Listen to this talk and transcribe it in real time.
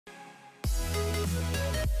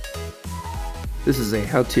This is a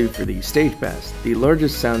how-to for the Stage PA, the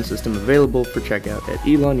largest sound system available for checkout at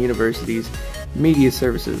Elon University's media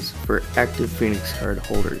services for active Phoenix card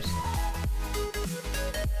holders.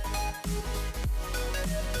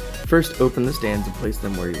 First, open the stands and place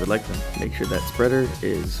them where you would like them. Make sure that spreader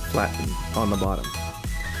is flattened on the bottom.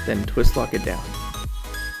 Then twist lock it down.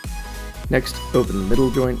 Next, open the middle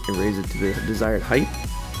joint and raise it to the desired height,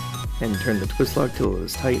 and turn the twist lock till it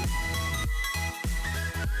is tight.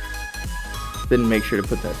 Then make sure to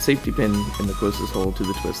put that safety pin in the closest hole to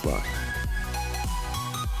the twist lock.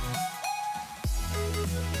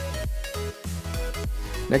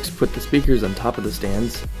 Next, put the speakers on top of the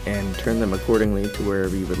stands and turn them accordingly to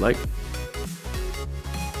wherever you would like.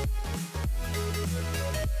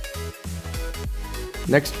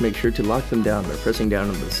 Next, make sure to lock them down by pressing down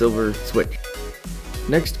on the silver switch.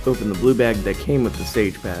 Next, open the blue bag that came with the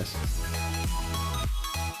Stage PA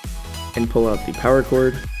and pull out the power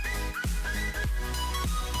cord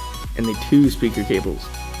and the 2 speaker cables.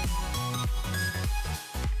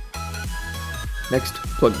 Next,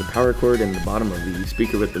 plug the power cord in the bottom of the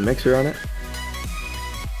speaker with the mixer on it,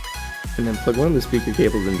 and then plug one of the speaker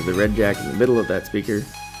cables into the red jack in the middle of that speaker,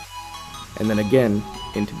 and then again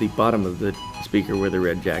into the bottom of the speaker where the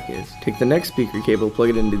red jack is. Take the next speaker cable, plug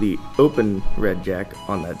it into the open red jack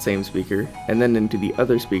on that same speaker, and then into the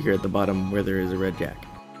other speaker at the bottom where there is a red jack.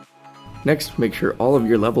 Next, make sure all of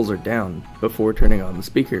your levels are down before turning on the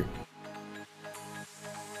speaker.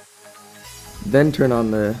 Then turn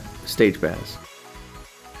on the Stage PA.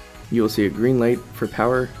 You will see a green light for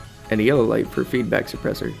power and a yellow light for feedback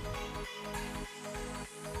suppressor.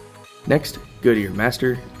 Next, go to your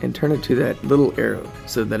master and turn it to that little arrow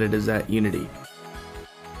so that it is at unity.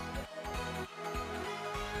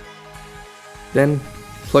 Then,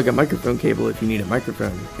 plug a microphone cable if you need a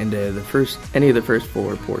microphone into any of the first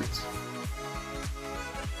 4 ports.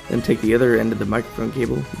 Then take the other end of the microphone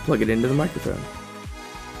cable and plug it into the microphone.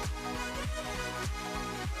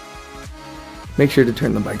 Make sure to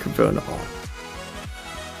turn the microphone off.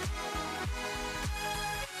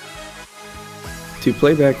 To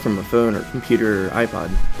play back from a phone or computer or iPod,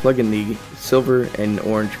 plug in the silver and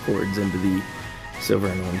orange cords into the silver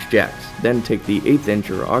and orange jacks. Then take the 1/8 inch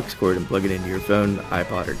or aux cord and plug it into your phone,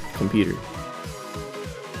 iPod, or computer.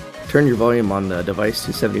 Turn your volume on the device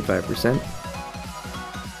to 75%,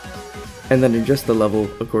 and then adjust the level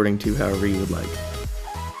according to however you would like.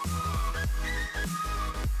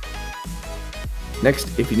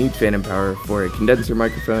 Next, if you need phantom power for a condenser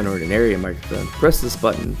microphone or an area microphone, press this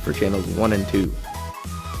button for channels 1 and 2.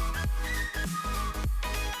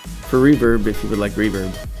 For reverb, if you would like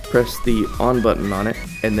reverb, press the on button on it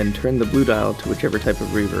and then turn the blue dial to whichever type of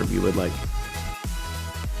reverb you would like.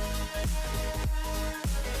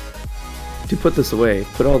 To put this away,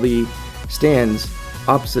 put all the stands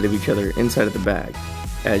opposite of each other inside of the bag,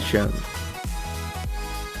 as shown.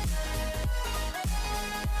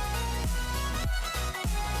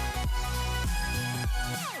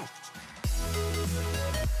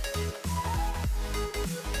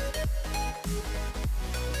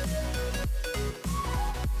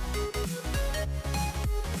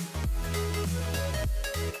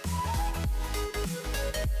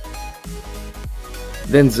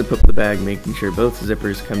 Then zip up the bag, making sure both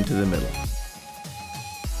zippers come to the middle.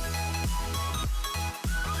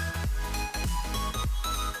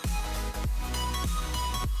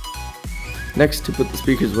 Next, to put the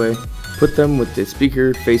speakers away, put them with the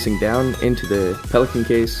speaker facing down into the Pelican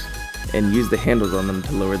case and use the handles on them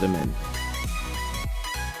to lower them in.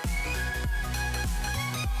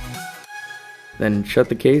 Then shut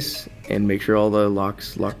the case and make sure all the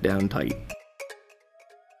locks lock down tight.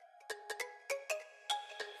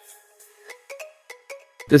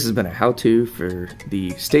 This has been a how-to for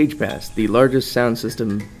the Stage PA, the largest sound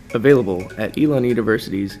system available at Elon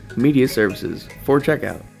University's media services for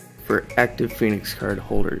checkout for active Phoenix card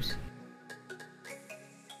holders.